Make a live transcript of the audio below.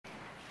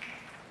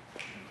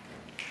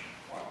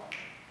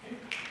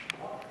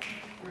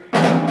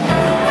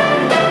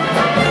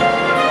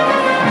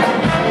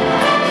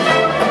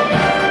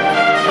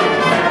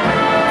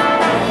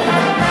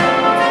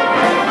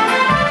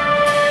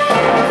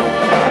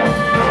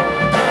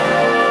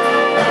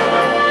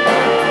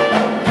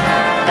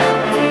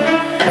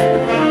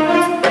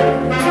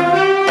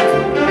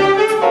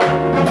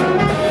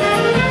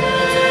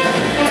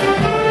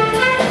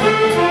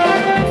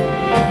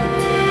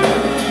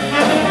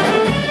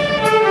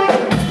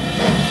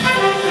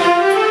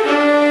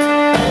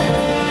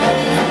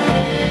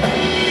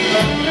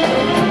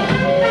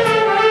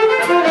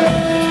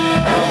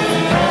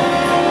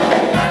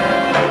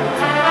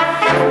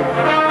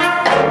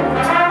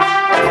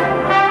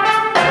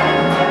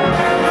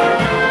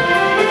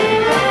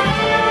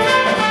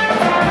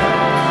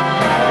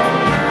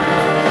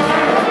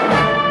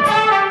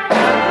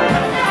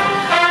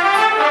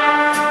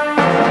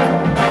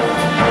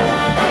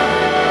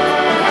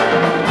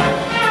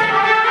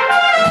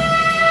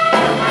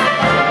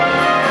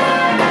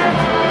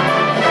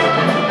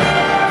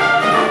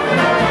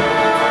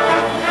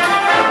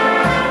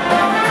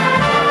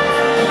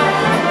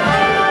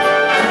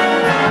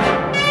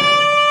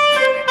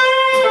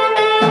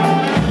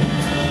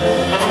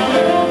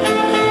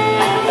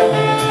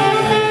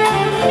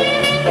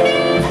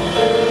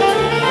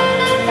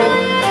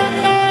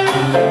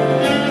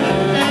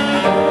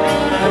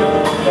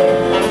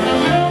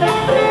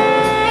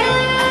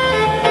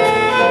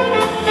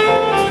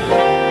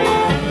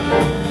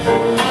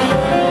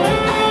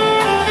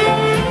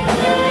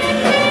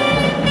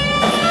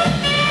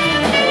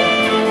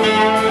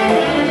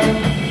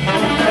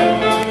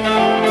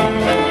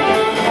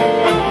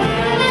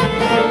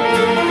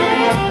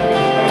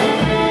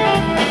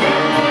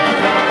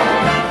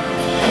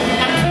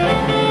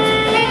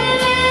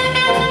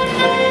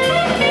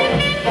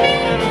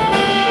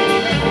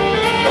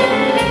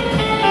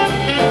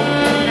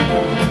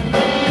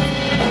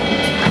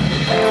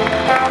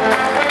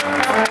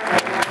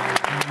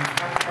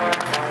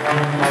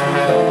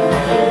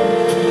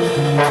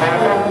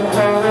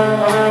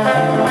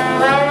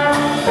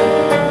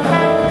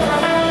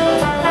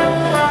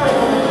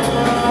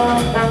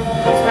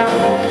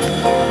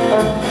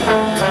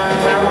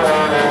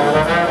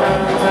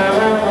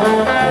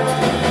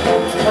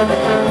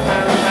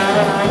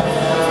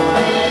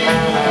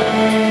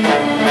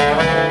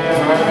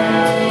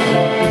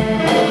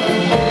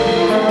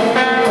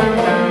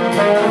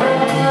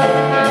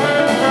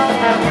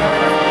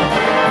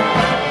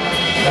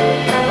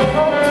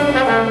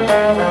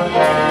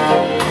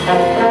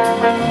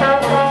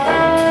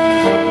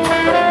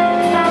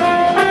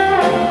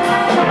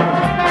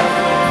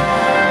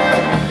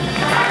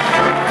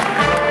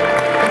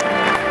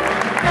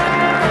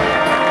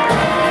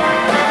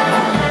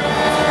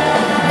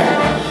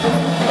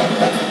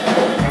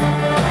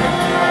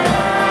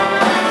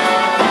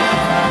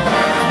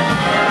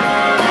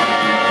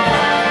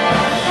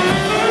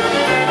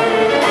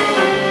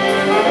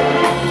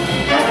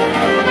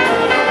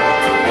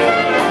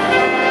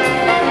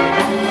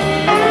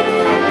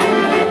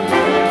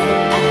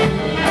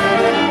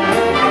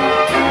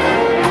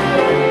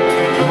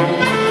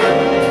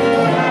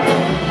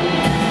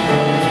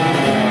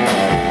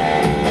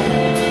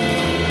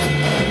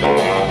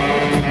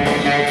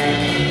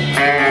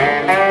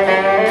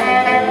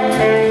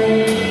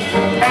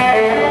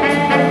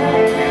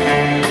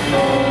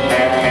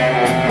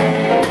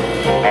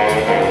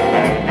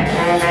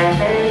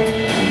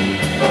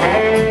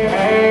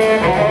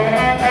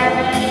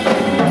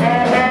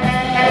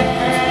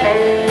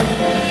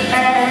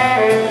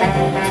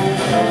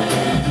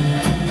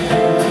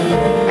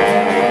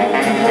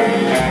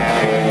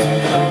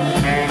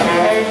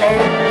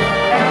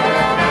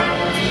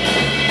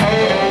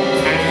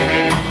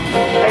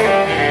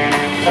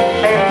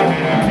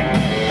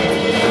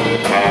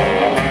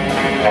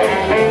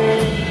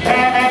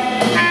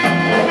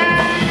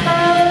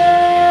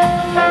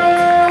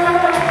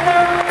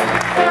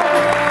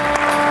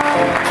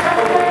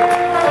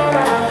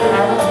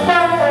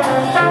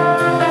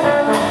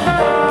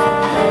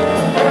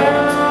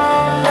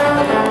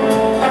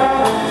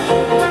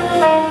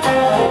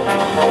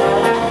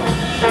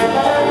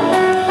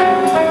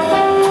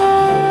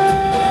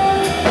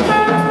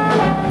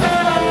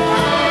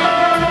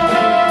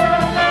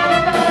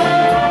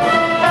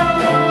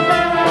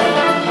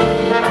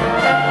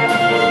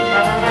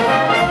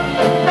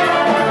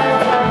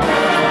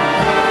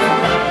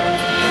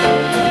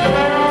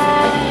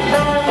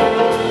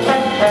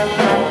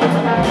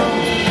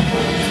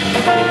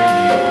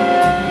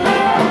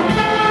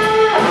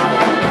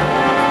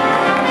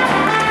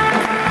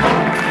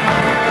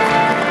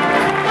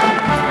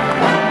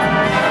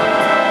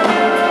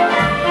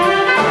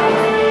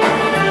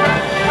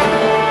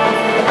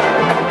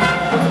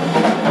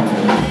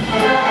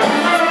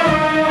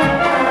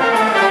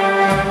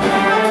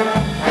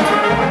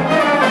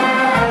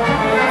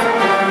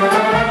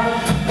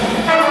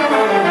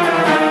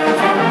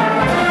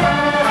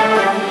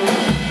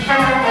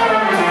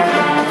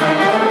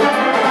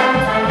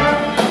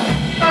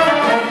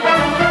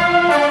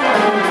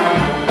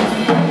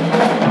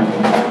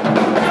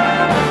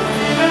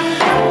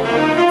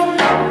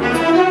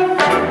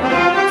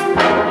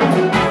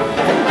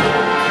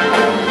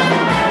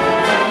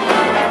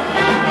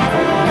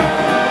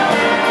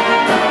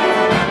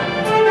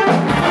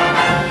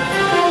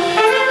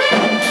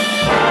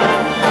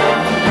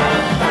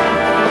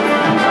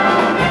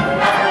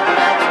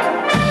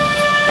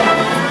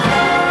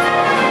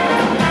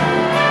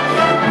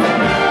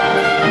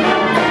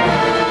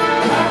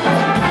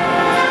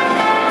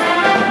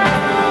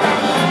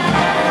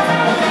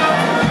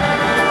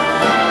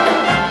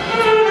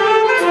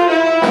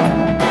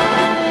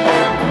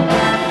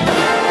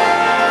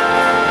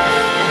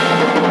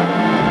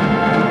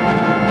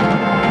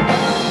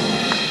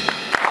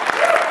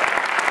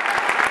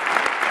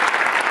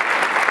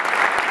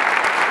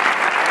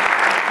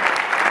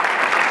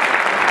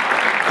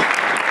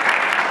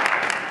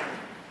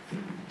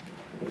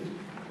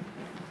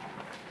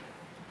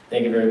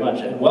Thank you very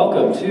much, and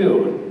welcome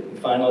to the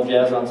final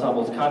Jazz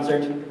Ensemble's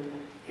concert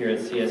here at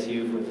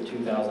CSU for the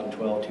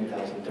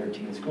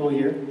 2012-2013 school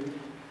year.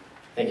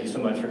 Thank you so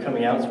much for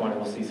coming out. It's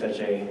wonderful to see such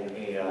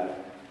a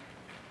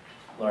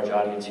large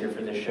audience here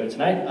for this show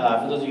tonight.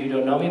 For those of you who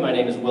don't know me, my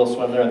name is Will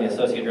Swindler. I'm the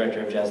Associate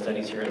Director of Jazz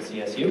Studies here at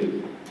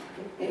CSU.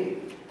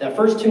 That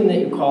first tune that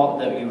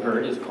you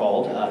heard is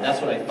called That's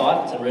What I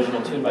Thought. It's an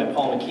original tune by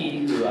Paul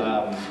McKee, who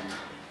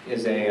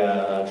is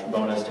a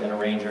trombonist and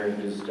arranger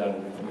who's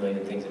done a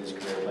million things in his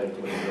career, played with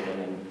Woody Herman,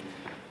 and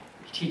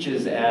he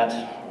teaches at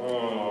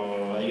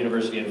a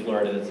university in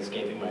Florida that's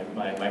escaping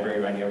my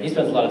brain right here. He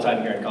spends a lot of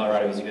time here in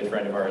Colorado. He's a good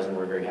friend of ours, and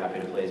we're very happy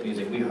to play his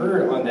music. We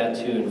heard on that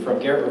tune from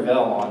Garrett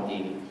Revelle on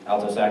the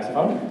alto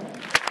saxophone.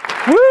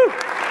 Woo!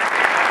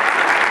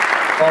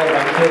 Followed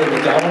by Kaylee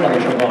McDonald on the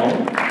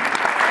trombone.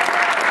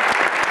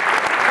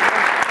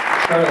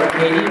 Charlotte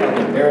Cady on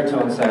the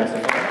baritone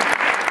saxophone.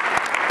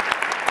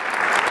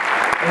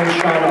 And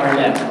Sean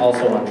Arnett,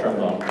 also on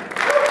trombone.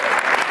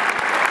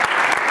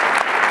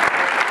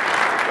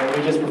 And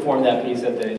we just performed that piece at the